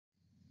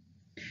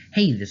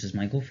Hey, this is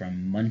Michael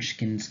from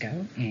Munchkin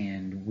Scout,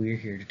 and we're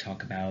here to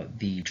talk about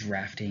the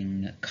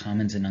drafting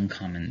commons and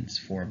uncommons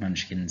for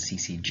Munchkin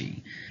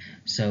CCG.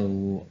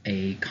 So,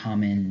 a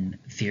common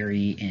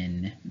theory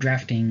in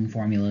drafting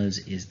formulas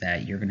is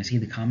that you're going to see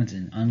the commons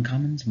and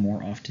uncommons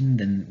more often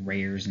than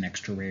rares and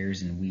extra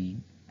rares, and we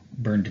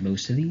burned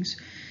most of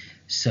these.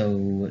 So,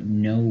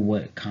 know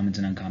what commons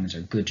and uncommons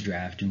are good to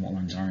draft and what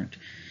ones aren't,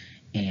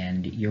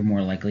 and you're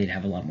more likely to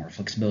have a lot more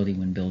flexibility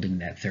when building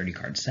that 30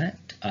 card set.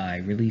 I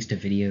released a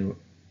video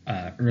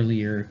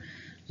earlier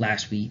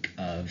last week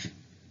of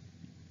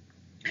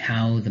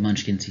how the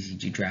Munchkin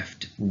CCG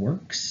draft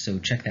works, so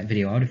check that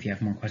video out if you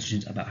have more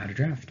questions about how to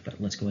draft.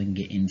 But let's go ahead and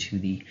get into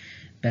the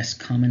best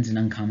commons and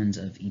uncommons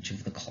of each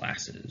of the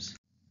classes.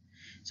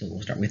 So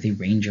we'll start with the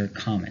Ranger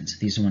commons.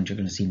 These are the ones you're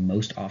going to see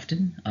most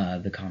often.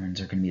 The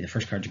commons are going to be the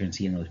first cards you're going to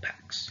see in those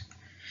packs.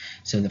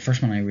 So the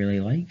first one I really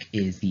like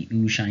is the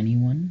Ooh Shiny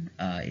one.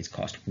 It's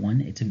cost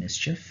 1, it's a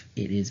Mischief.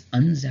 It is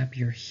Unzap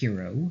Your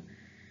Hero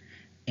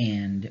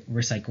and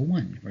Recycle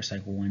 1.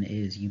 Recycle 1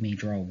 is you may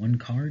draw 1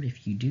 card.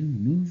 If you do,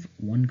 move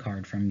 1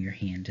 card from your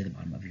hand to the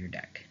bottom of your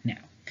deck. Now,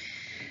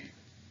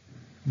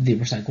 the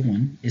Recycle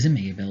 1 is a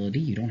May ability.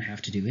 You don't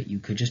have to do it. You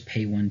could just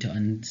pay 1 to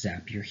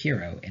unzap your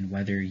hero, and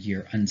whether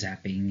you're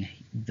unzapping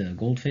the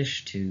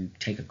goldfish to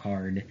take a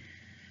card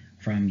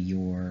from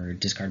your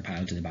discard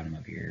pile to the bottom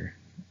of your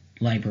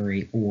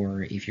library,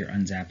 or if you're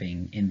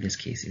unzapping, in this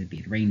case it would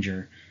be the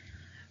Ranger,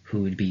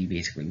 who would be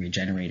basically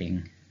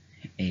regenerating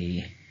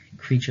a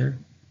creature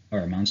or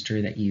a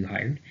monster that you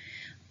hired.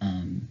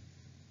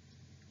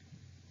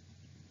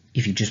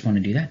 If you just want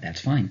to do that,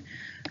 that's fine.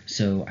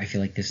 So I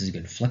feel like this is a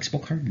good flexible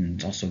card, and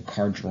it's also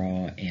card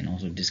draw and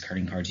also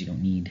discarding cards you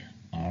don't need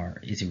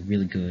is a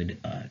really good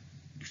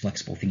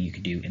flexible thing you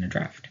could do in a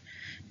draft.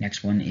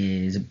 Next one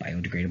is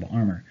biodegradable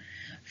armor.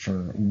 For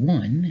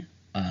 1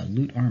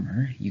 loot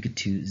armor, you get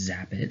to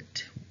zap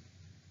it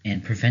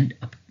and prevent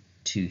up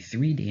to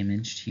 3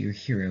 damage to your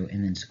hero,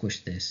 and then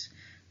squish this,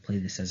 play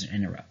this as an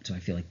interrupt. So I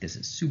feel like this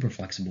is super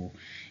flexible,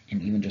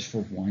 and even just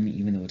for 1,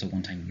 even though it's a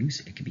one-time use,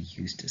 it could be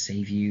used to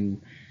save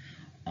you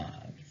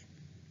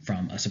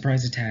from a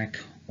surprise attack,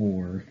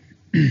 or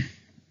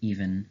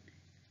even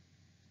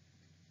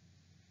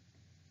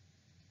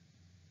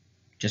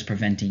just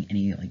preventing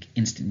any like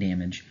instant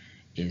damage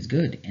is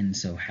good. And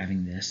so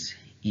having this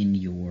in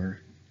your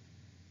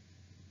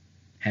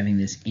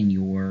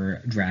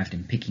draft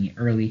and picking it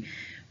early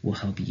will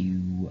help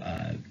you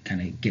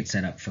kind of get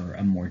set up for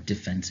a more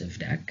defensive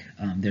deck.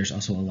 There's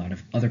also a lot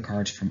of other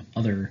cards from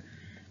other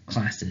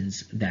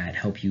classes that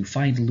help you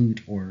find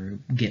loot or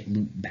get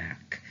loot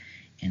back,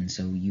 and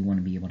so you want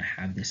to be able to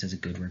have this as a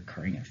good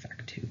recurring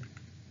effect too.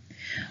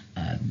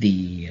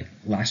 The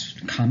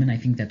last common I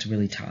think that's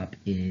really top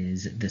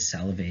is the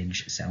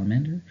Salvage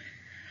Salamander,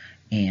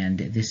 and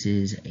this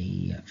is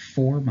a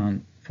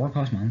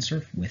 4-cost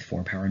monster with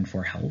 4 power and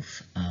 4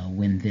 health.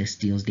 When this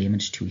deals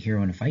damage to a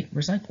hero in a fight,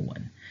 recycle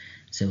 1.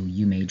 So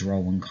you may draw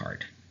 1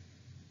 card.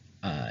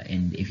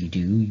 And if you do,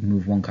 you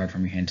move 1 card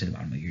from your hand to the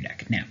bottom of your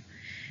deck. Now,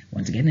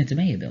 once again, it's a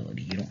May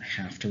ability. You don't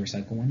have to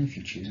recycle 1 if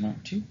you choose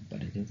not to,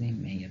 but it is a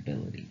May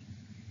ability.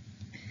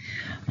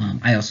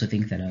 I also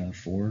think that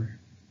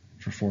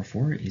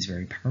 4/4 is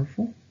very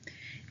powerful,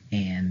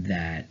 and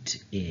that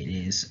it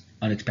is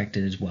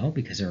unexpected as well,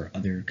 because there are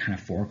other kind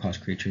of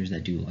 4-cost creatures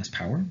that do less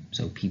power,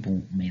 so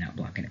people may not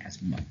block it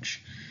as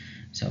much.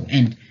 So,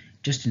 and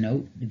just to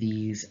note,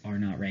 these are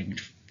not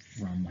ranked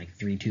from like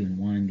 3, 2, and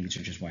 1. These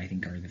are just what I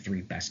think are the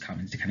 3 best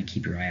commons to kind of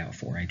keep your eye out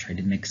for. I tried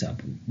to mix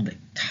up the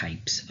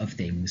types of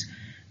things,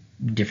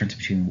 difference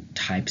between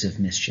types of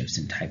mischiefs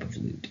and type of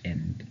loot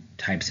and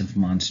types of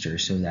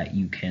monsters, so that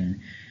you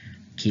can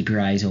keep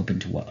your eyes open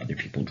to what other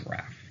people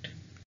draft.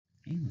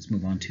 Okay, let's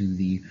move on to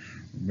the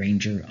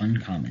Ranger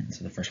uncommon.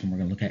 So the first one we're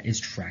going to look at is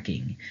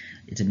Tracking.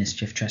 It's a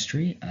Mischief chest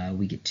tree.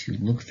 We get to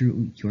look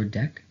through your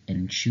deck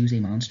and choose a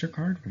monster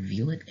card,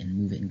 reveal it, and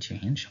move it into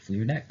your hand, shuffle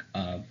your deck.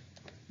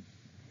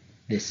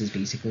 This is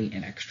basically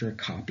an extra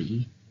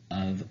copy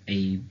of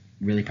a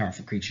really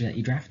powerful creature that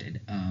you drafted.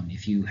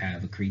 If you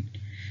have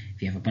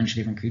a bunch of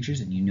different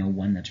creatures and you know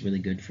one that's really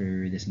good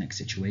for this next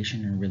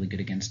situation, or really good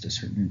against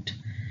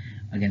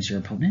your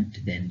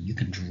opponent, then you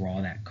can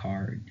draw that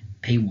card,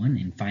 pay 1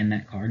 and find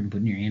that card and put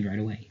it in your hand right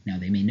away. Now,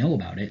 they may know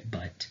about it,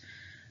 but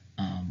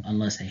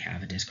unless they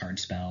have a discard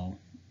spell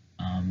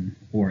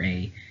or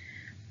a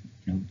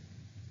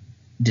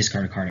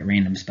discard a card at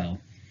random spell,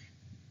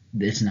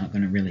 it's not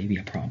going to really be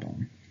a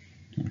problem.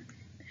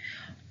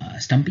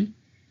 Stumpy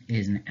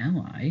is an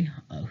ally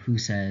who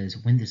says,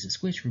 when this is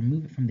squished,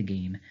 remove it from the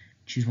game,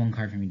 choose 1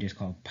 card from your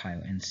discard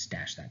pile, and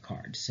stash that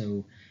card.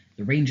 So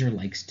the Ranger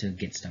likes to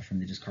get stuff from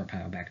the discard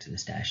pile back to the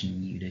stash,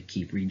 and you to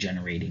keep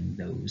regenerating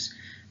those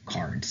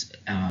cards.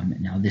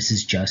 Now, this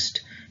is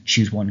just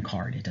choose 1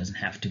 card. It doesn't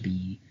have to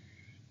be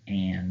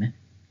an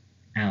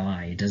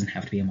ally. It doesn't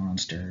have to be a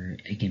monster.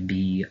 It can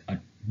be a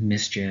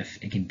mischief.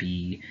 It can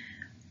be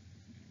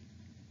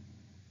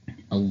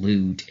a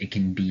loot. It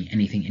can be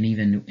anything. And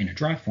even in a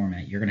draft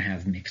format, you're going to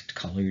have mixed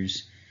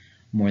colors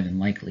more than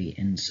likely,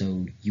 and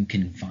so you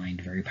can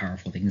find very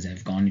powerful things that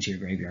have gone into your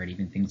graveyard,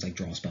 even things like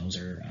draw spells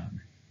or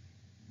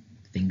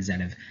things that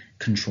have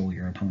control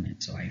your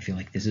opponent. So I feel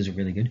like this is a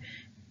really good,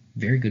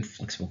 very good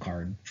flexible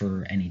card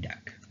for any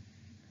deck.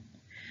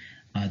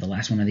 The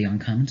last one of the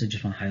uncommons I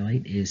just want to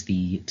highlight is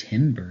the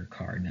Timber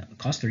card. Now, it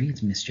costs 3,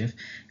 it's Mischief.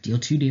 Deal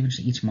 2 damage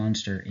to each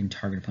monster in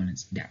target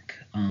opponent's deck.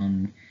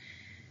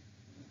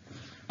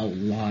 A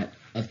lot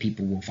of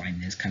people will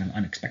find this kind of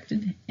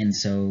unexpected, and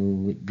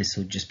so this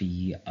will just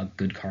be a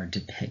good card to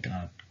pick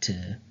up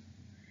to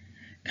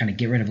kind of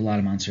get rid of a lot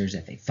of monsters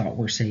that they thought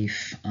were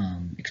safe,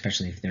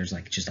 especially if there's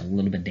like just a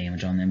little bit of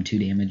damage on them. 2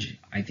 damage,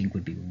 I think,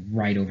 would be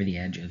right over the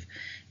edge of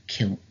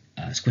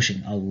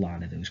squishing a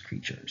lot of those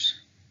creatures.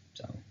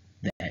 So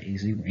that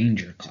is the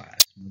Ranger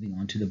class. Moving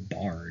on to the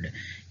Bard.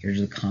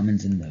 Here's the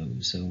commons in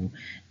those. So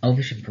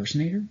Elvish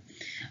Impersonator.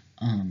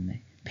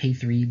 Pay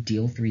 3,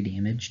 deal 3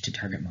 damage to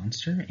target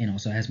monster, and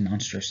also has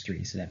Monstrous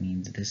 3. So that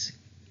means this,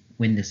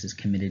 when this is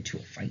committed to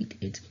a fight,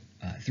 it's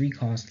 3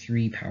 cost,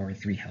 3 power,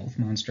 3 health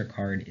monster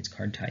card. Its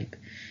card type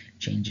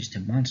changes to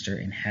monster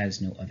and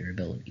has no other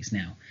abilities.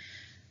 Now,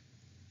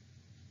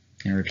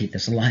 I'm going to repeat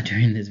this a lot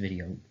during this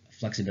video.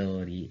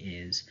 Flexibility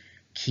is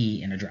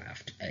key in a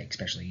draft,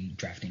 especially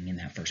drafting in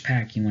that first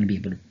pack. You want to be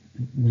able to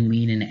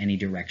lean in any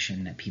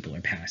direction that people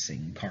are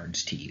passing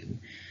cards to you.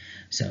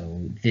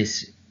 So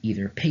this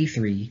either pay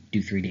 3,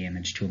 do 3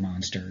 damage to a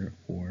monster,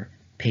 or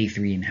pay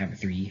 3 and have a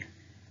 3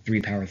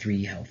 power,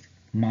 3 health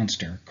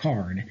monster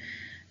card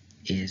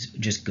is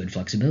just good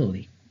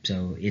flexibility.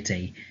 So it's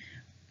a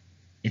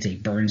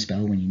burn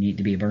spell when you need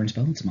to be a burn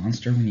spell. It's a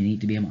monster when you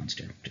need to be a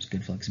monster. Just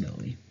good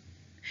flexibility.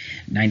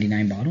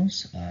 99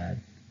 bottles.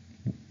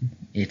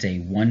 It's a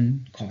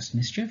 1 cost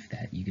Mischief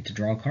that you get to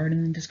draw a card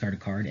and then discard a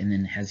card, and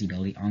then has the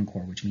ability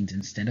Encore, which means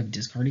instead of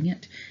discarding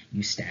it,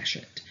 you stash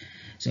it.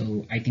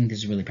 So I think this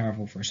is really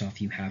powerful. First off,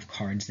 you have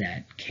cards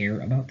that care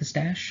about the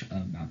stash,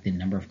 about the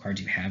number of cards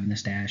you have in the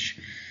stash.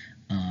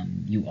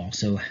 You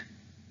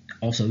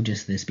also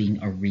just this being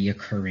a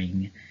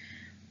reoccurring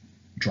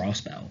draw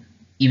spell.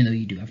 Even though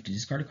you do have to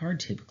discard a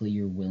card, typically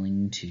you're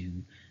willing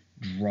to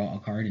draw a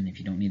card, and if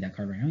you don't need that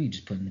card right now, you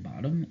just put it in the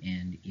bottom.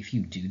 And if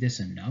you do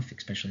this enough,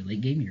 especially late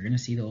game, you're going to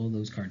see all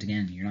those cards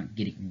again. You're not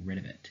getting rid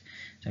of it.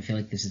 So I feel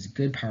like this is a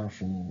good,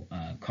 powerful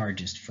card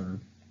just for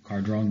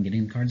card drawing and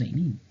getting the cards that you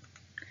need.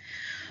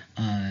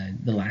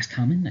 The last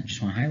common I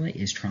just want to highlight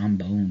is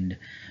Tromboned,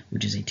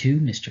 which is a 2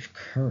 Mischief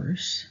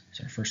Curse.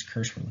 So our first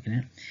curse we're looking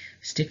at.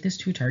 Stick this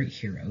to a target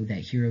hero. That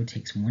hero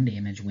takes 1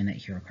 damage when that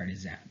hero card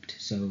is zapped.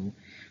 So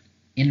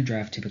in a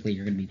draft, typically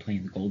you're going to be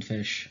playing the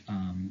Goldfish,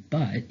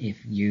 but if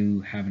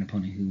you have an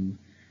opponent who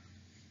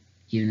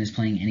even is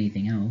playing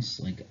anything else,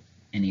 like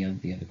any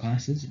of the other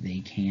classes,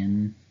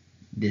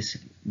 this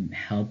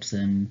helps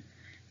them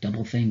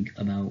double think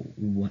about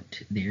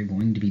what they're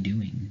going to be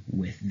doing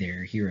with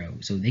their hero.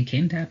 So they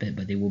can tap it,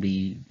 but they will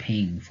be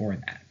paying for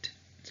that.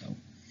 So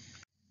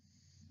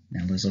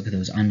now let's look at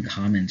those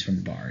uncommons from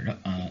the Bard.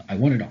 I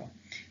want it all.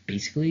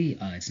 Basically,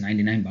 it's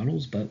 99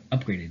 bottles, but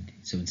upgraded.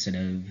 So instead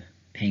of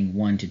paying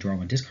 1 to draw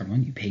 1, discard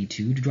 1, you pay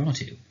 2 to draw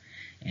 2.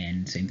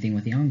 And same thing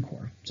with the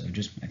Encore. So I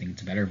think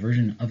it's a better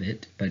version of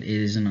it, but it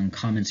is an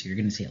uncommon, so you're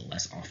going to see it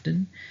less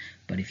often.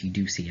 But if you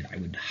do see it, I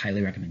would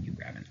highly recommend you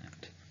grabbing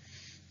that.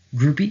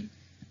 Groupie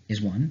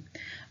is 1.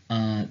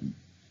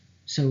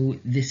 So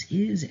this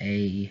is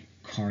a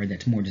card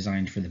that's more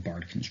designed for the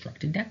Bard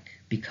constructed deck,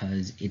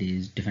 because it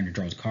is Defender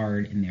draws a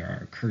card, and there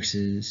are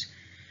curses,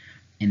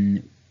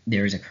 and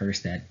there is a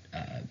curse that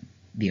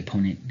the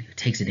opponent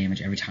takes a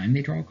damage every time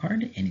they draw a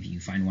card, and if you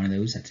find one of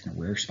those that's in a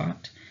rare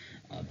spot,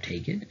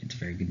 take it. It's a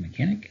very good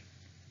mechanic.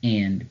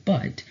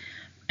 But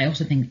I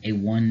also think a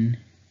 1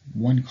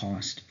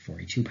 cost for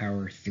a 2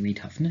 power, 3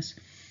 toughness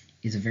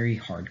is a very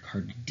hard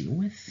card to deal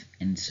with,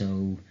 and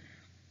so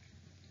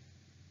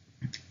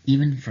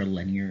even for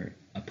letting your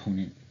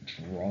opponent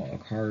draw a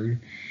card,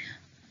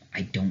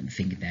 I don't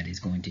think that is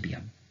going to be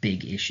a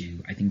big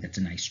issue. I think that's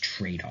a nice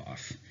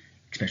trade-off,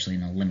 especially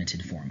in a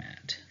limited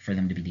format, for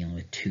them to be dealing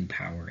with 2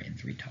 power and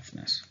 3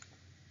 toughness.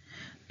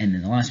 And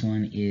then the last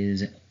one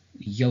is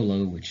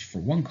YOLO, which for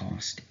 1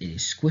 cost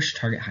is squish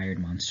target hired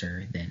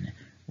monster, then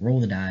roll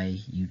the die.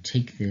 You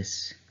take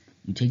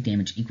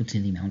damage equal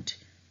to the amount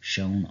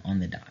shown on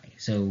the die.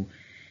 So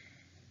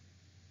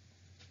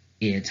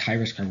it's high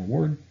risk, high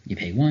reward. You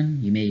pay 1.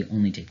 You may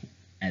only take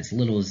as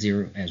little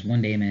as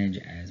 1 damage,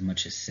 as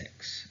much as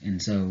 6.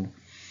 And so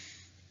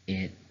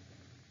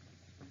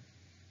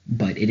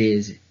but it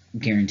is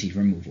guaranteed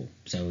removal.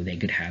 So they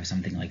could have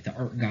something like the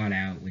Art God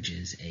out, which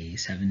is a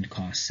 7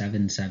 cost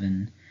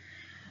 7/7,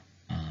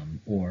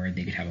 or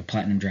they could have a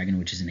Platinum Dragon,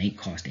 which is an 8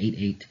 cost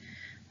 8/8.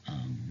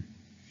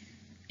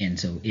 And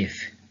so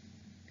if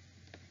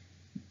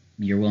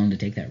you're willing to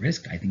take that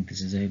risk, I think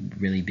this is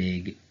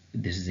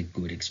a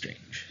good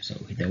exchange. So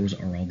those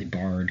are all the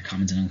Bard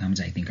commons and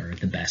uncommons I think are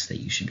the best that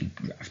you should be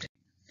drafting.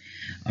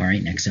 All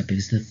right, next up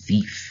is the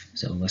Thief.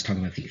 So let's talk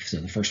about Thief.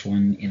 So the first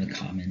one in the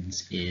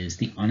commons is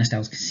the Honest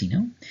Owl's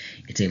Casino.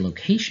 It's a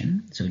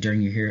location. So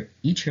during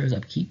each hero's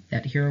upkeep,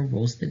 that hero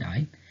rolls the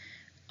die.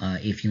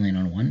 If you land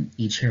on 1,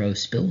 each hero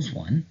spills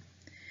 1.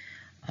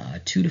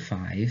 2 to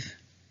 5,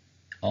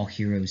 all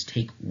heroes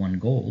take 1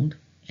 gold,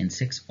 and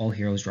 6, all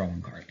heroes draw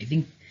 1 card. I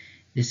think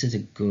this is a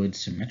good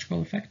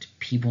symmetrical effect.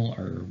 People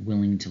are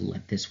willing to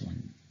let this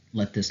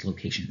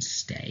location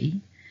stay.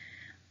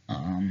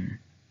 And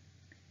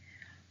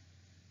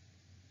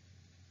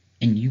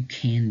you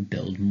can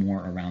build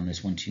more around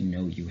this once you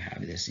know you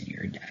have this in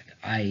your deck.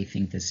 I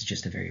think this is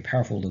just a very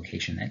powerful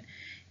location that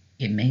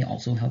it may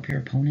also help your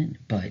opponent,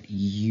 but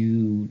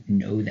you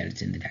know that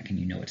it's in the deck and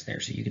you know it's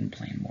there, so you can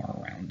plan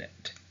more around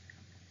it.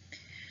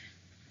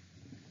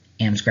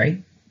 Am's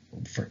great.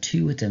 For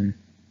 2, it's a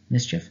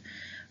mischief.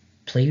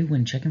 Play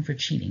when checking for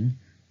cheating.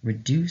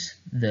 Reduce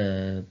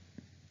the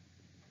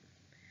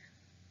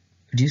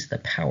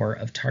power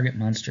of target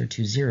monster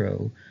to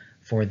 0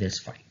 for this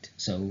fight.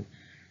 So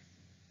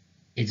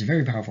it's a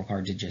very powerful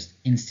card to just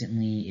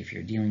instantly, if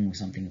you're dealing with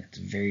something that's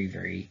very,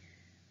 very,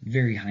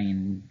 very high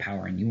in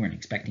power and you weren't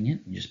expecting it,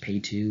 you just pay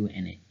 2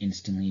 and it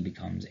instantly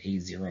becomes a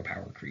 0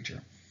 power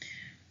creature.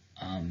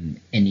 And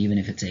even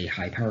if it's a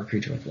high power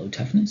creature with low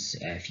toughness,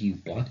 if you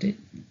blocked it,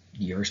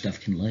 your stuff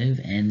can live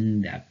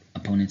and that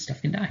opponent's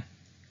stuff can die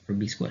or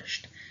be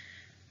squished.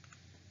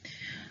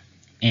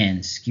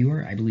 And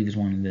Skewer, I believe, is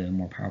one of the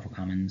more powerful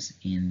commons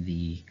in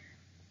the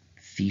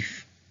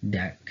Thief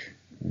deck,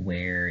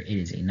 where it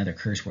is another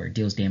curse where it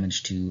deals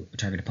damage to a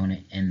target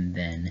opponent and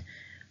then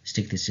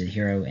stick this to the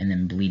hero, and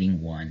then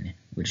bleeding 1,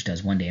 which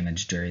does 1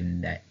 damage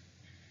during that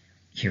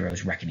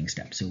hero's reckoning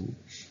step. So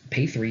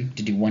pay 3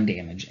 to do 1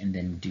 damage and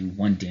then do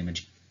 1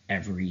 damage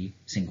every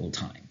single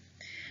time.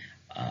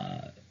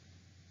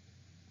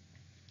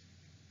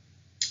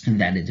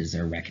 And that it is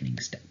their reckoning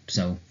step.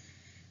 So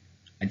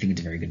I think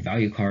it's a very good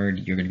value card.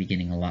 You're going to be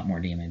getting a lot more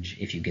damage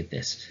if you get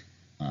this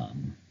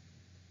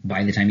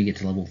by the time you get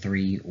to level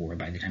 3 or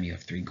by the time you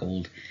have 3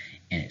 gold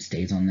and it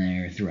stays on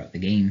there throughout the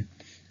game.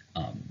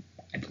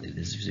 I believe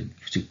this is a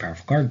super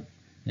powerful card.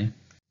 Yeah.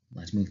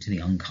 Let's move to the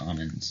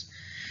uncommons.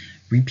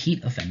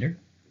 Repeat Offender.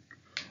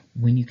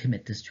 When you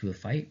commit this to a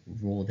fight,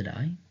 roll the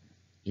die.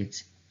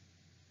 It's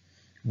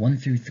 1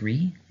 through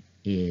 3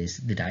 is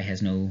the die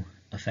has no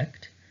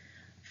effect.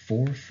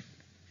 4,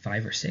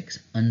 5, or 6,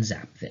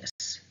 unzap this.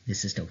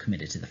 This is still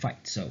committed to the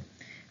fight. So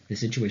the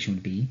situation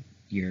would be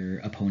your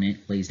opponent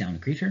lays down a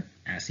creature,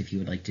 asks if you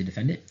would like to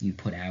defend it. You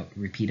put out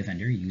Repeat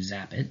Offender, you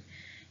zap it,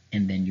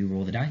 and then you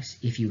roll the dice.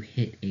 If you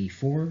hit a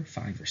 4,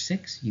 5, or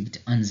 6, you get to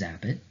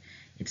unzap it.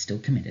 It's still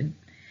committed,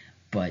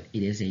 but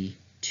it is a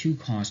 2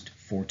 cost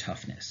for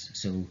toughness.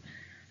 So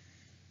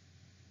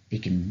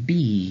it can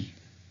be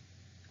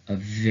a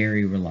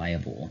very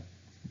reliable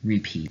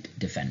repeat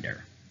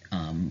defender.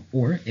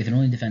 Or if it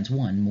only defends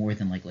 1, more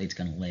than likely it's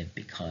going to live,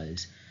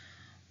 because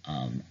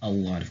a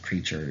lot of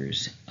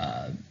creatures,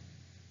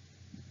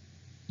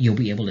 you'll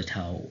be able to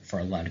tell for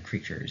a lot of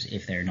creatures,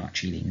 if they're not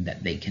cheating,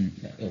 that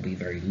they'll be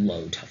very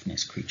low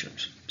toughness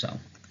creatures. So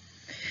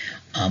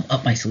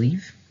up my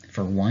sleeve,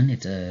 for 1,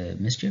 it's a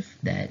mischief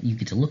that you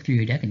get to look through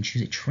your deck and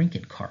choose a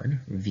trinket card,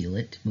 reveal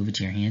it, move it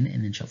to your hand,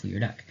 and then shuffle your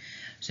deck.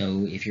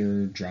 So if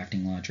you're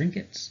drafting a lot of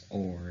trinkets,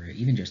 or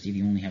even just if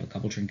you only have a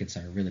couple trinkets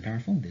that are really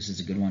powerful, this is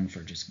a good one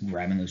for just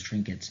grabbing those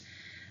trinkets.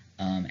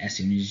 As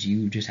soon as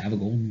you just have a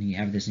gold and you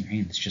have this in your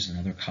hand, it's just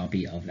another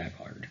copy of that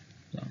card.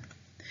 So,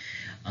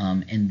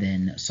 and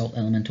then Assault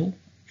Elemental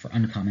for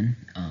uncommon.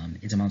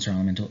 It's a monster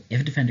elemental.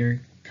 If a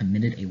defender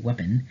committed a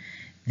weapon,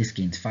 this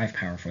gains 5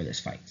 power for this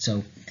fight.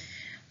 So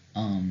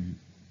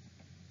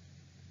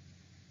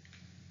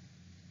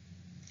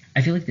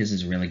I feel like this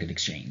is a really good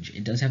exchange.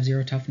 It does have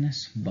 0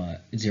 toughness,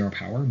 but 0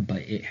 power,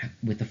 but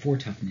with the 4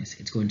 toughness,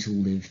 it's going to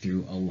live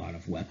through a lot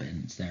of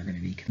weapons that are going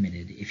to be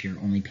committed if you're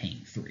only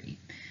paying 3.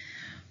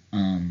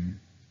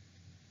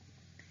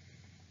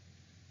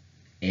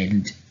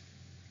 And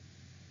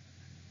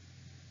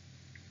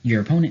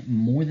your opponent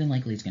more than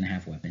likely is going to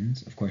have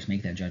weapons. Of course,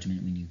 make that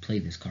judgment when you play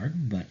this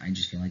card, but I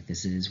just feel like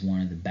this is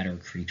one of the better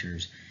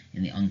creatures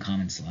in the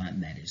uncommon slot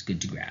that is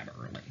good to grab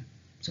early.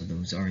 So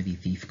those are the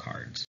Thief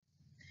cards.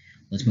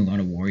 Let's move on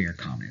to Warrior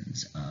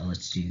Commons.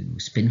 Let's do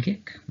Spin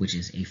Kick, which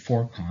is a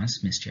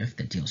 4-cost mischief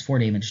that deals 4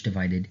 damage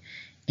divided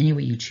any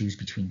way you choose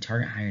between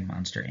target hired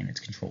monster and its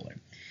controller.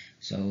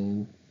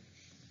 So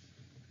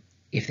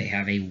if they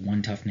have a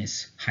 1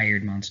 toughness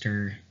hired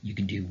monster, you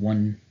can do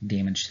 1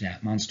 damage to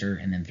that monster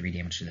and then 3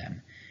 damage to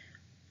them.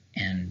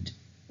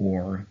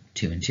 Or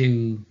 2 and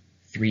 2,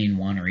 3 and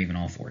 1, or even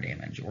all 4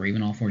 damage, or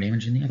even all 4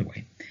 damage in the other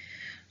way.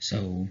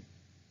 So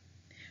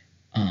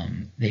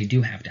they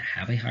do have to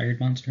have a hired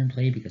monster in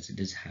play because it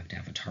does have to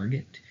have a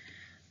target,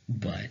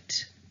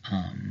 but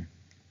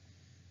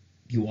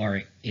you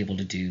are able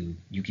to do,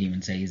 you can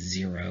even say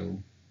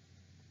 0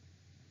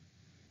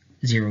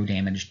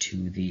 damage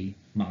to the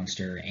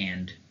monster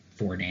and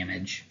 4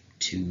 damage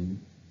to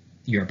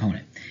your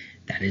opponent.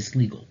 That is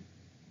legal.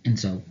 And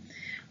so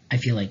I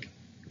feel like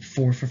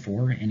 4 for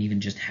 4 and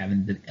even just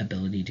having the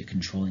ability to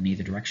control in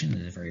either direction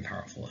is a very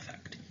powerful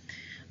effect.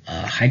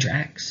 Hydra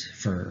Axe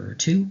for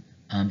 2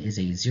 is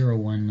a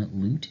 0/1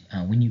 loot.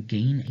 When you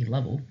gain a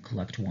level,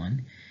 collect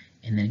 1.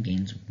 and then it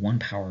gains 1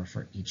 power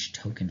for each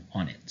token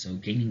on it. So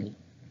gaining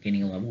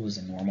a level is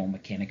a normal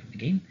mechanic of the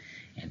game,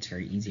 and it's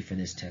very easy for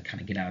this to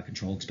kind of get out of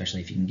control,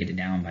 especially if you can get it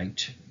down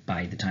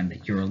by the time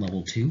that you're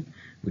level 2,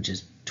 which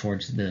is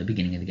towards the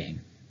beginning of the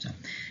game. So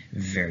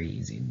very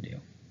easy to do.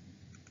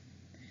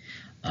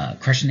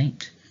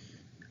 Crushionate.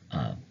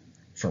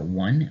 For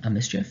 1, a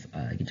Mischief,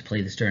 I get to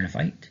play this during a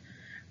fight,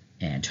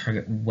 and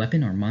target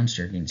weapon or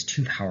monster gains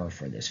 2 power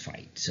for this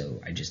fight.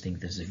 So I just think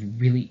this is a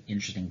really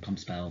interesting pump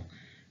spell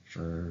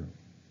for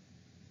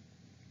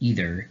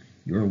either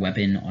your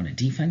weapon on a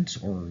defense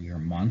or your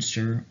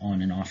monster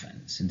on an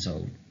offense. And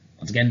so,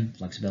 once again,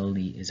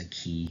 flexibility is a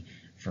key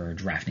for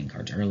drafting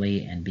cards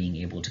early and being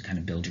able to kind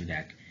of build your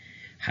deck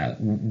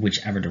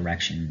whichever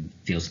direction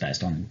feels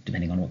best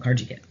depending on what cards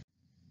you get.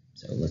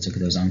 So let's look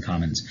at those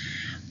uncommons.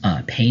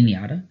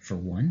 Painiata for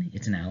 1,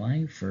 it's an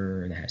ally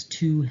that has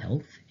 2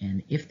 health,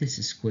 and if this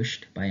is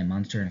squished by a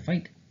monster in a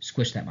fight,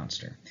 squish that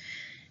monster.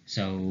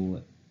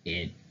 So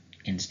it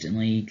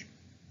instantly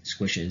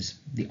squishes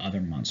the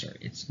other monster.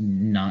 It's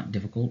not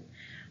difficult,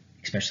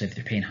 especially if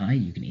they're paying high.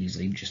 You can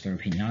easily just throw a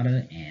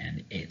Painiata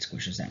and it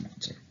squishes that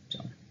monster.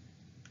 So,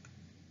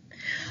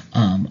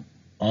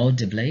 all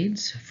de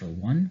blades for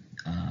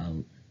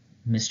 1.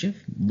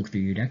 Mischief, look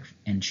through your deck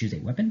and choose a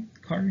weapon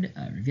card,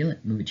 reveal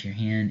it, move it to your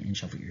hand, and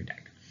shuffle your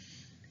deck.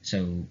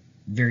 So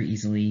very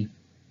easily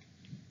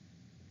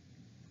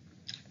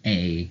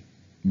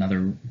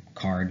another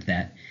card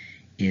that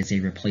is a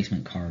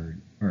replacement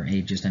card, or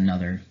just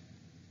another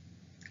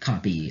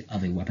copy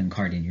of a weapon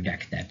card in your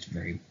deck that's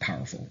very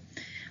powerful.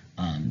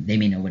 They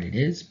may know what it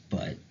is,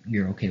 but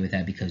you're okay with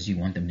that because you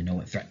want them to know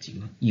what threats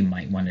you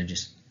might want to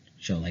just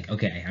show, like,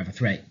 okay, I have a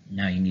threat,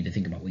 now you need to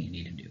think about what you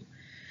need to do.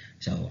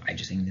 So I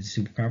just think it's a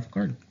super powerful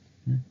card.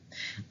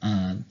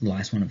 The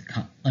last one of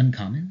the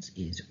uncommons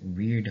is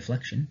Rear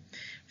Deflection.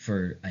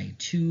 For a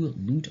 2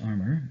 loot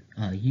armor,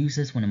 use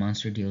this when a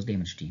monster deals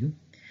damage to you.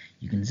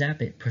 You can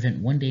zap it, prevent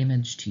 1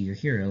 damage to your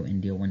hero,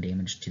 and deal 1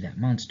 damage to that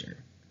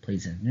monster.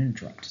 Plays as an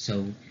interrupt.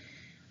 So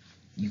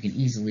you can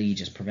easily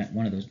just prevent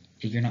one of those.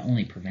 You're not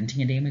only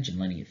preventing a damage and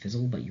letting it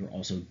fizzle, but you're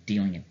also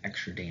dealing an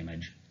extra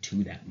damage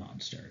to that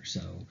monster.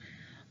 So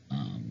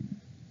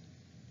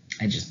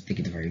I just think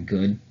it's very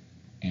good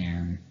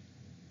and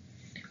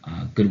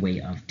a good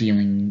way of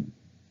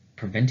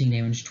preventing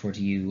damage towards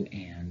you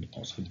and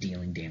also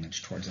dealing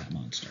damage towards that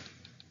monster.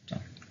 So,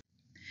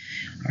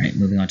 alright,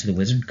 moving on to the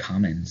wizard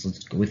commons.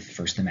 Let's go with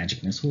first the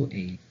Magic Missile,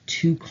 a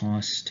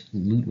 2-cost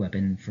loot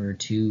weapon for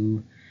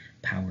 2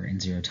 power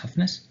and 0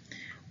 toughness.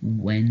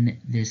 When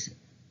this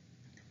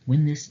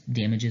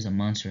damages a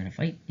monster in a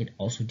fight, it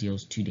also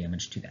deals 2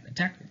 damage to that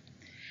attacker.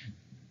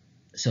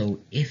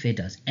 So if it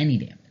does any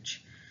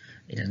damage,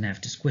 it doesn't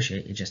have to squish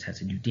it, it just has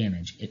to do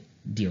damage. It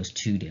deals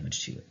 2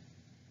 damage to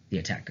the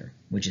attacker,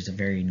 which is a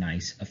very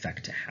nice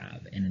effect to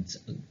have, and it's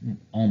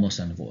almost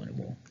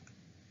unavoidable.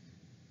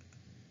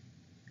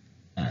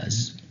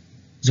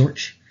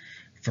 Zorch,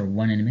 for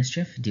 1 in a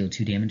Mischief, deal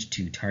 2 damage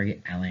to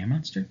target ally or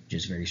monster.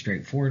 Just very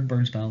straightforward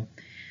burn spell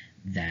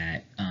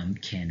that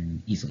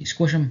can easily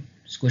squish an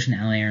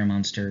ally or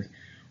monster,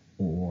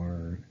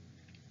 or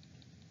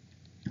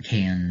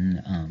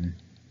can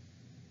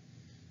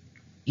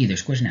either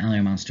squish an ally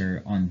or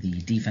monster on the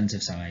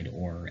defensive side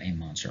or a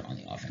monster on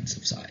the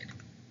offensive side.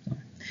 So,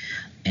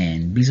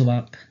 and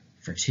Beelzebub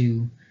for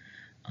 2,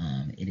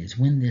 it is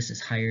when this is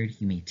hired,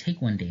 you may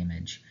take 1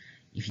 damage.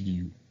 If you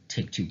do,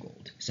 take 2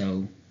 gold.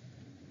 So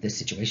this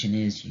situation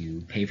is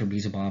you pay for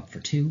Beelzebub for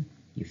 2,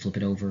 you flip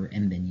it over,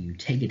 and then you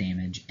take a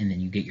damage, and then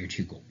you get your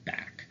 2 gold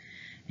back.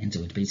 And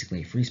so it's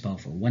basically a free spell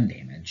for 1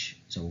 damage.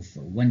 So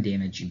for 1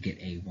 damage, you get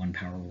a 1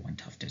 power, 1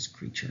 toughness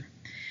creature.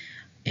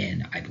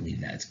 And I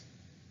believe that's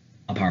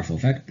a powerful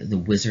effect. The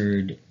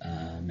wizard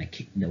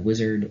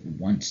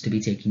wants to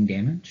be taking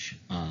damage,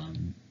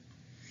 and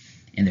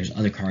there's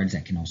other cards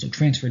that can also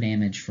transfer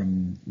damage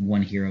from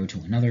one hero to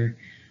another.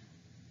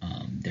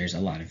 There's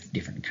a lot of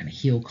different kind of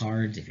heal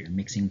cards if you're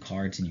mixing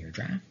cards in your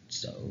draft.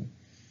 So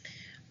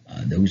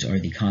those are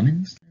the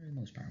commons that are the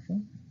most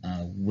powerful.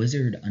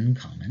 Wizard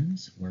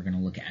uncommons, we're going to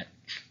look at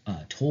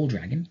Toll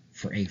Dragon.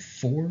 For a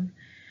 4,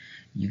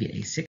 you get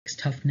a 6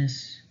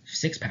 toughness,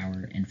 6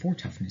 power, and 4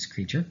 toughness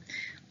creature.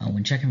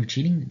 When checking for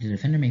cheating, the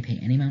defender may pay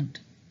any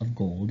amount of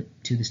gold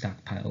to the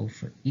stockpile.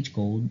 For each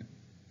gold,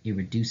 it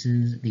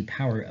reduces the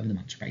power of the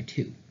monster by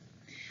 2.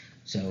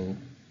 So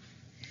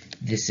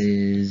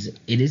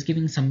it is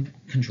giving some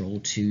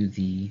control to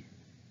the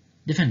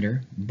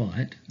defender,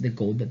 but the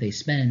gold that they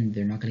spend,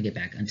 they're not going to get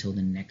back until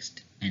the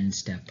next end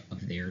step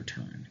of their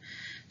turn.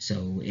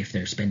 So if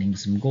they're spending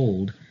some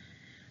gold,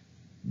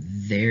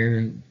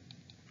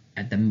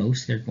 at the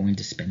most they're going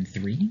to spend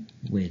 3,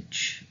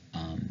 which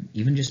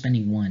even just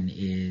spending 1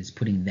 is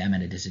putting them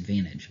at a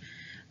disadvantage.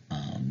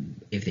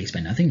 If they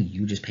spend nothing,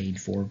 you just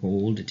paid 4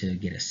 gold to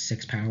get a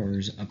 6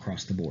 powers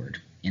across the board,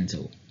 and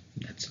so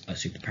that's a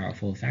super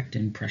powerful effect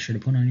and pressure to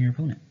put on your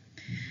opponent.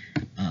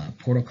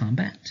 Portal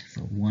Combat,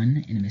 for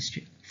 1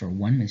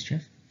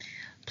 mischief.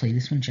 Play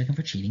this when checking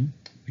for cheating.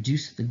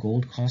 Reduce the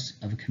gold cost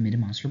of a committed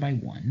monster by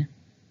 1.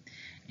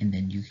 And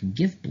then you can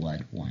give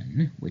blood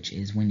 1, which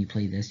is when you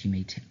play this, you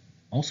may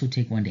also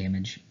take 1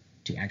 damage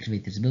to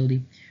activate this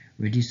ability,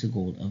 reduce the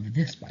gold of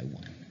this by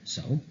 1.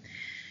 So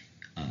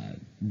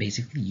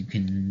basically you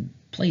can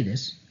play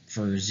this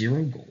for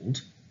 0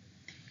 gold,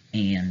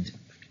 and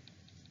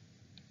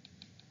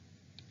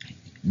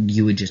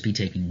you would just be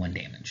taking 1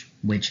 damage,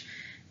 which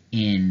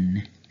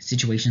in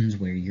situations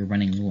where you're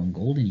running low on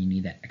gold and you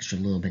need that extra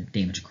little bit of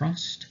damage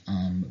across,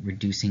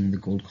 reducing the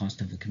gold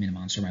cost of the committed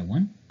monster by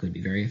 1 could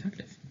be very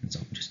effective. And so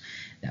just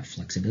that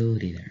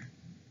flexibility there.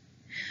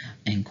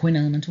 And Coin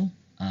Elemental,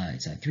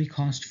 it's a 3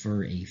 cost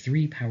for a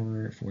 3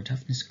 power 4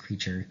 toughness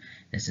creature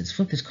that says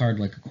flip this card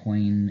like a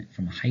coin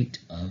from a height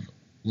of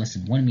less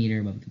than 1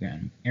 meter above the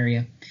ground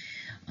area.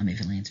 If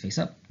it lands face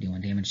up, deal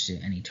 1 damage to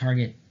any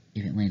target.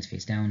 If it lands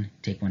face down,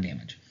 take 1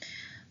 damage.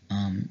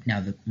 Now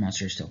the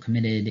monster is still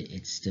committed.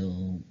 It's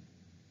still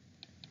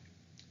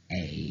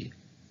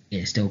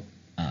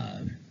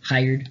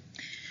hired.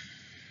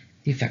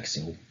 The effect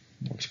still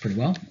works pretty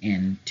well,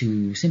 and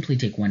to simply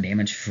take 1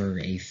 damage for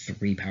a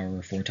 3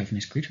 power 4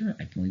 toughness creature,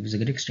 I believe is a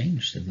good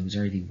exchange. So those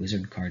are the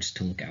wizard cards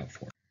to look out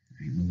for.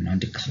 Right, moving on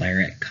to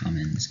Cleric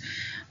Commons,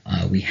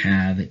 we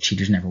have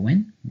Cheaters Never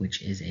Win,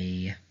 which is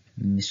a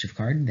mischief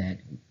card that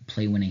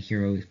play when a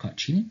hero is caught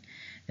cheating.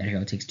 That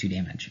hero takes 2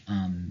 damage.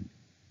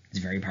 It's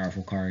a very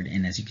powerful card,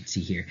 and as you can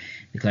see here,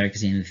 the Cleric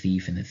is in the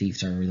Thief, and the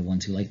Thieves are the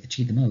ones who like to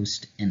cheat the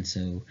most, and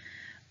so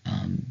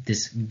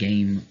this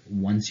game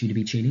wants you to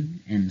be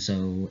cheating, and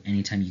so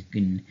anytime you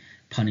can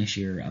punish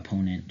your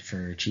opponent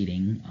for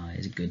cheating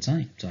is a good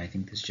sign. So I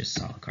think this is just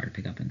a solid card to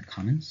pick up in the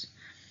commons.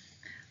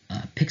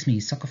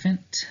 Pixme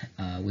Sycophant,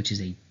 which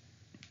is a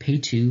pay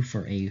 2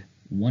 for a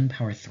 1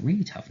 power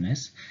 3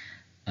 toughness,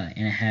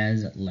 and it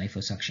has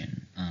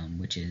Liposuction,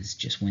 which is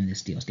just when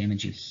this deals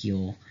damage, you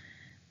heal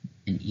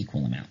an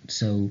equal amount.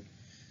 So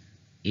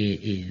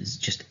it is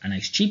just a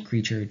nice cheap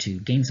creature to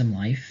gain some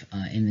life,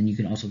 and then you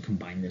can also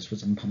combine this with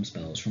some pump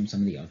spells from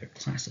some of the other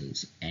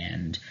classes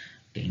and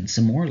gain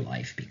some more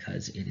life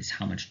because it is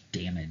how much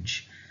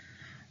damage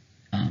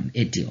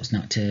it deals.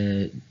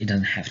 It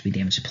doesn't have to be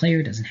damage to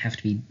player, it doesn't have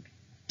to be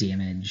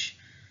damage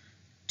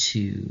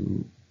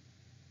to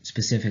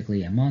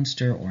specifically a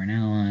monster or an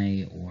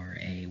ally or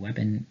a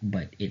weapon,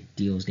 but it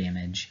deals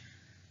damage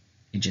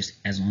just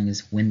as long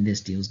as when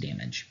this deals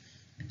damage.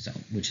 So,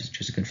 which is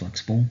just a good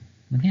flexible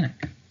mechanic.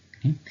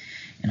 Okay.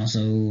 And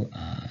also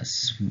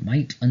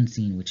Smite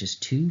Unseen, which is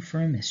 2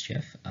 for a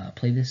mischief.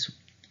 Play this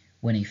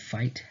when a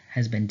fight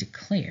has been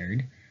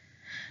declared.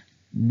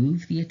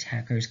 Move the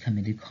attacker's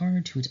committed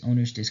card to its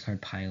owner's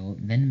discard pile,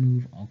 then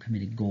move all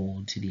committed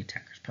gold to the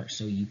attacker's purse.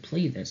 So you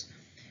play this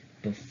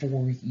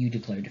before you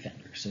declare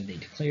defender. So they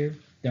declare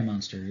their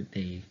monster,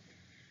 they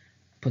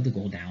put the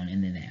gold down,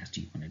 and then they ask,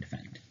 do you want to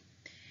defend?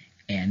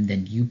 And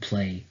then you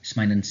play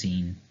Smite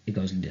Unseen, it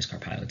goes in the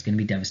discard pile. It's going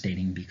to be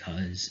devastating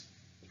because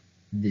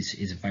this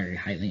is a very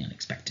highly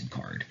unexpected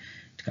card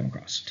to come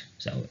across.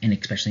 So, and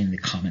especially in the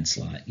common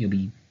slot, you'll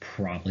be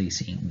probably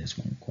seeing this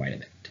one quite a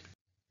bit.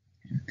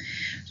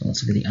 So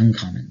let's look at the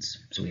uncommons.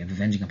 So we have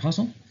Avenging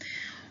Apostle.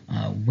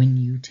 When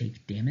you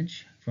take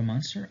damage from a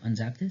monster,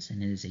 unzap this,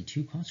 and it is a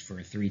 2 cost for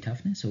a 3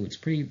 toughness. So it's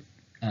pretty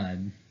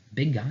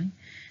big guy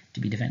to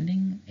be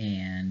defending,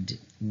 and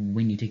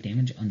when you take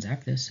damage,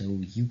 unzap this. So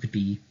you could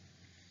be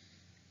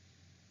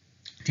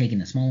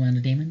taking a small amount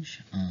of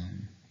damage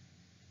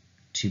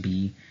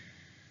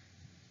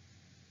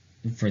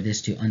for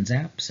this to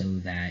unzap so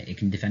that it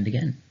can defend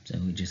again. So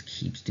it just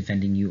keeps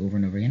defending you over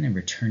and over again, and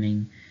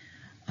returning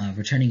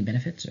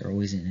benefits are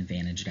always an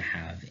advantage to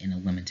have in a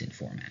limited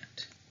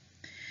format.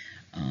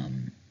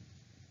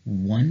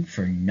 1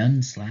 for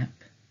Nun Slap,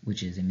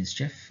 which is a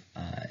mischief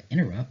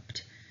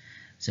interrupt.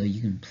 So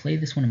you can play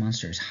this when a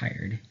monster is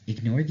hired.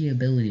 Ignore the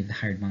ability of the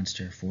hired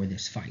monster for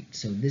this fight.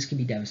 So this can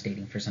be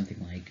devastating for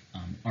something like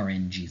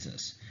RN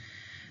Jesus,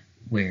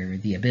 where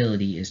the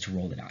ability is to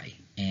roll the die,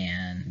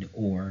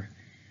 or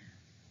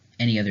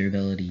any other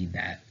ability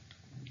that,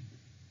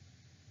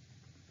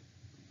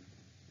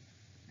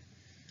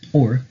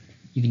 or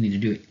you can either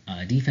do it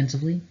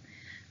defensively,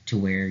 to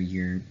where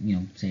you're,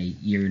 say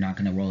you're not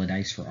going to roll a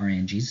dice for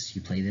RN Jesus,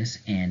 you play this,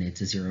 and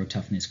it's a 0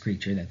 toughness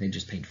creature that they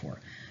just paid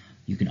for.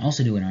 You can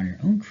also do it on your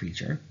own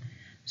creature.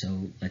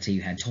 So let's say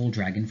you had Toll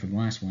Dragon from the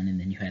last one, and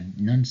then you had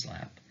Nun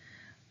Slap.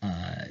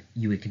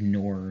 You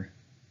ignore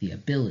the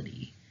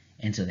ability,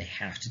 and so they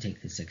have to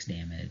take the 6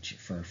 damage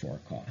for a 4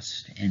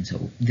 cost. And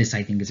so this,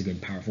 I think, is a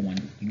good, powerful one.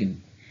 It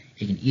can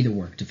either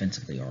work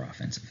defensively or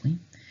offensively.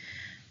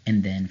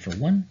 And then for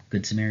 1,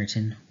 Good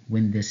Samaritan,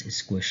 when this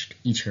is squished,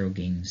 each hero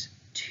gains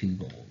 2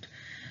 gold.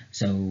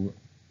 So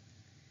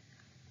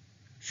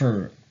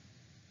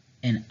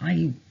and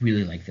I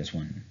really like this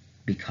one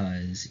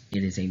because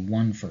it is a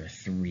 1 for a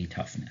 3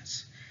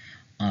 toughness.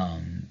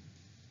 And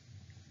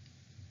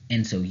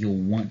so you'll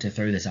want to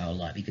throw this out a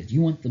lot because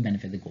you want the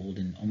benefit of the gold,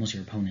 and almost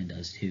your opponent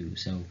does too.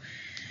 So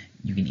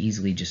you can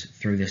easily just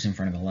throw this in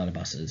front of a lot of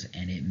buses,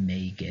 and it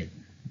may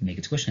make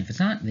it squished. And if it's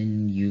not,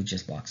 then you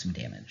just block some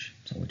damage,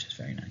 so which is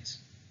very nice.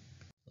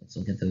 Let's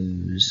look at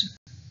those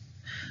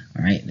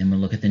All right, then we'll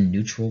look at the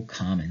neutral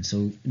common.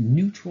 So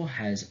neutral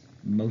has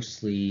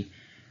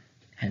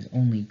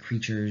only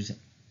creatures,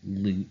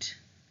 loot,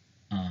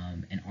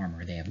 and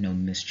armor. They have no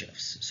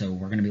mischiefs. So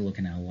we're going to be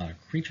looking at a lot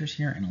of creatures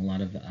here and a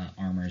lot of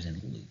armors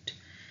and loot,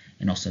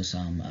 and also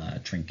some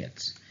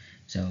trinkets.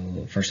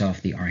 So first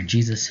off, the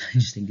RNGesus, I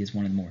just think is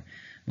one of the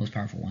most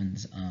powerful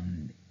ones.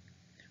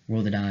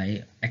 Roll the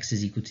die. X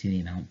is equal to the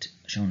amount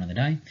shown on the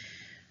die.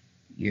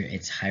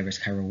 It's high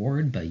risk, high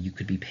reward, but you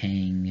could be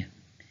paying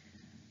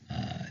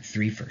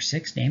 3 for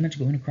 6 damage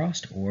going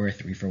across, or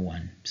 3 for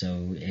 1.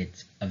 So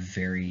it's a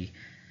very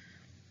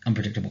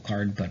unpredictable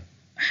card, but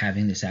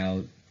having this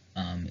out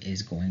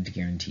is going to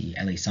guarantee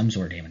at least some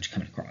sort of damage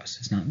coming across.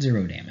 It's not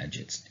 0 damage,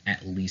 it's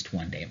at least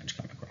 1 damage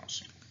coming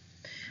across.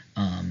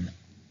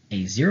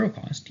 A 0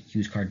 cost,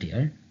 use card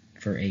dealer,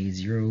 for a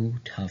 0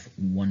 tough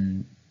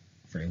 1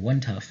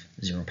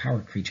 0 power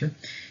creature.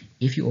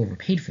 If you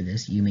overpaid for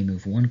this, you may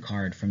move 1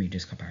 card from your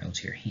discard pile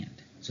to your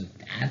hand. So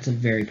that's a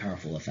very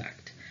powerful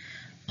effect,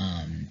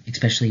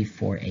 especially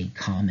for a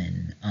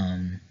common,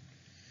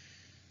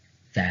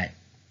 that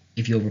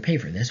if you overpay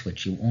for this,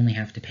 which you only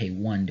have to pay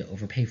 1 to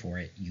overpay for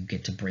it, you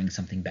get to bring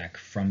something back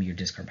from your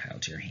discard pile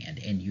to your hand,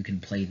 and you can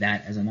play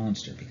that as a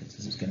monster because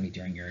this is going to be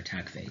during your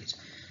attack phase.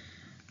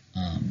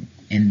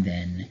 And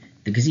then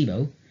the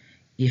gazebo,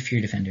 if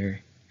your defender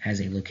has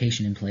a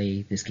location in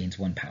play, this gains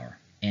 1 power,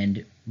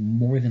 and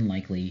more than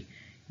likely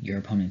your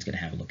opponent's going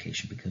to have a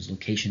location, because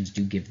locations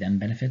do give them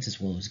benefits as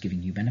well as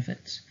giving you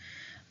benefits.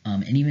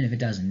 And even if it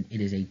doesn't,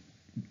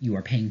 you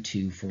are paying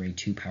 2 for a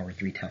 2 power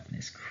 3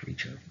 toughness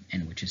creature,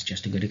 and which is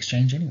just a good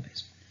exchange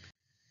anyways.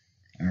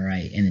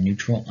 Alright, in the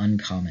neutral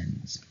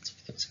uncommons,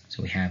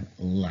 so we have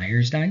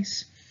Liar's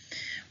Dice,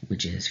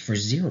 which is for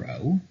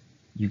 0,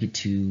 you get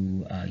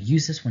to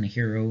use this when a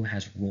hero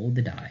has rolled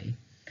the die.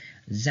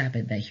 Zap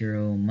it, that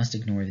hero must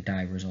ignore the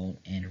die result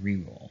and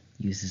reroll.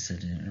 Use this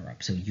as an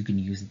interrupt. So you can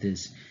use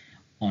this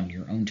on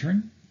your own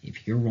turn.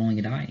 If you're rolling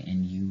a die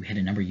and you hit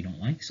a number you don't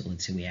like, so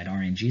let's say we had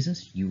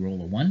RNGesus, you roll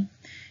a 1,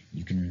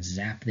 you can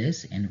zap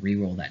this and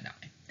re-roll that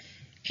die.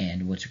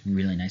 And what's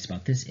really nice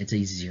about this, it's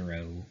a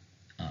 0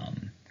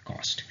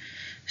 cost.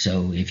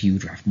 So if you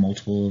draft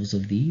multiples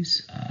of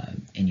these,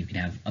 and you can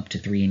have up to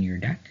 3 in your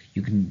deck,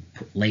 you can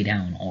lay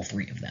down all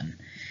 3 of them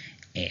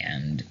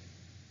and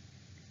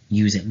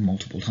use it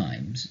multiple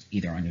times,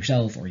 either on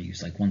yourself or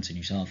use like once on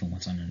yourself and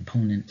once on an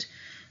opponent.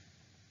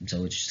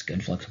 So it's just a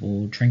good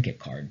flexible trinket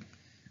card.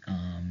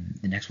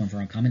 The next one for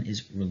uncommon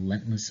is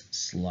Relentless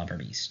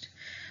Slobberbeast.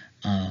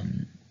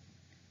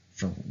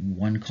 For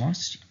 1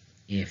 cost,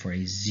 for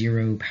a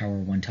 0 power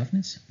 1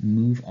 toughness,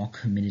 move all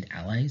committed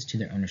allies to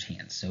their owner's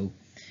hands. So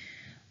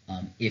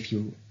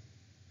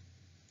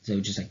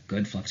just a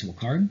good flexible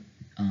card.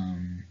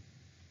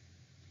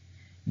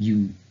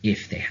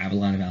 If they have a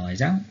lot of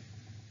allies out,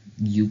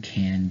 you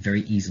can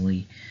very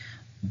easily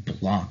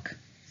block.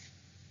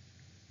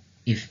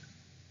 If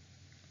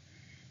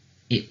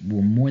it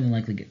will more than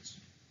likely get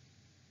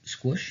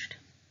squished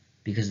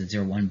because it's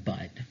 0-1,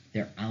 but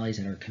their allies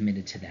that are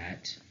committed to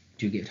that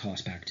do get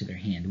tossed back to their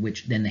hand,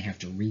 which then they have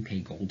to repay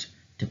gold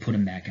to put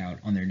them back out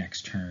on their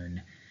next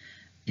turn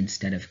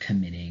instead of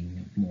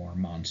committing more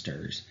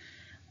monsters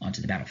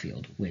onto the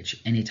battlefield,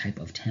 which any type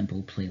of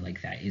tempo play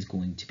like that is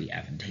going to be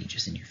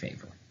advantageous in your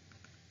favor.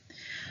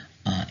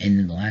 And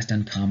then the last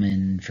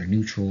uncommon for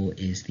neutral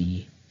is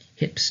the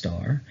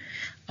Hipstar,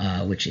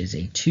 which is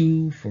a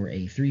 2 for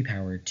a 3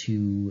 power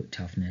 2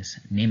 toughness.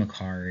 Name a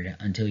card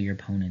until your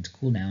opponent's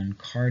cooldown.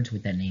 Cards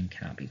with that name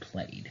cannot be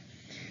played,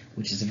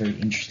 which is a very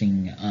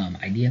interesting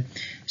idea.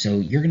 So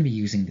you're going to be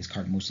using this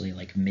card mostly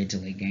like mid to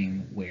late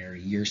game, where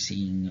you're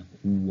seeing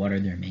what are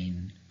their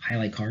main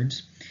highlight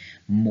cards.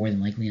 More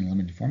than likely in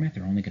limited format,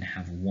 they're only going to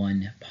have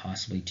 1,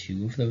 possibly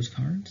 2 of those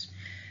cards,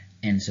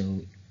 and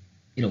so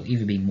it'll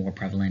either be more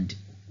prevalent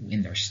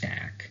in their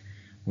stack,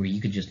 where you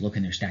could just look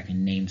in their stack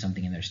and name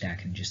something in their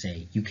stack and just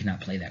say, you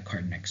cannot play that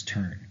card next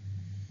turn.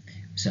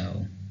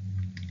 So,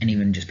 and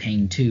even just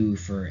paying 2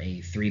 for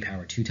a 3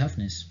 power 2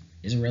 toughness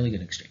is a really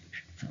good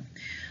exchange. So,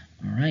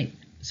 alright,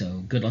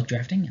 so good luck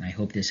drafting, and I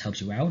hope this helps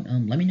you out.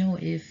 Let me know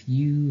if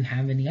you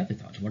have any other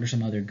thoughts. What are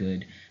some other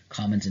good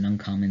commons and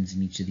uncommons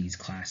in each of these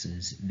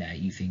classes that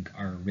you think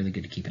are really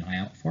good to keep an eye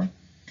out for?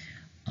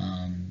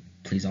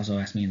 Please also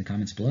ask me in the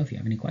comments below if you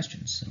have any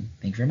questions. So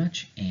thank you very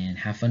much, and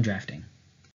have fun drafting.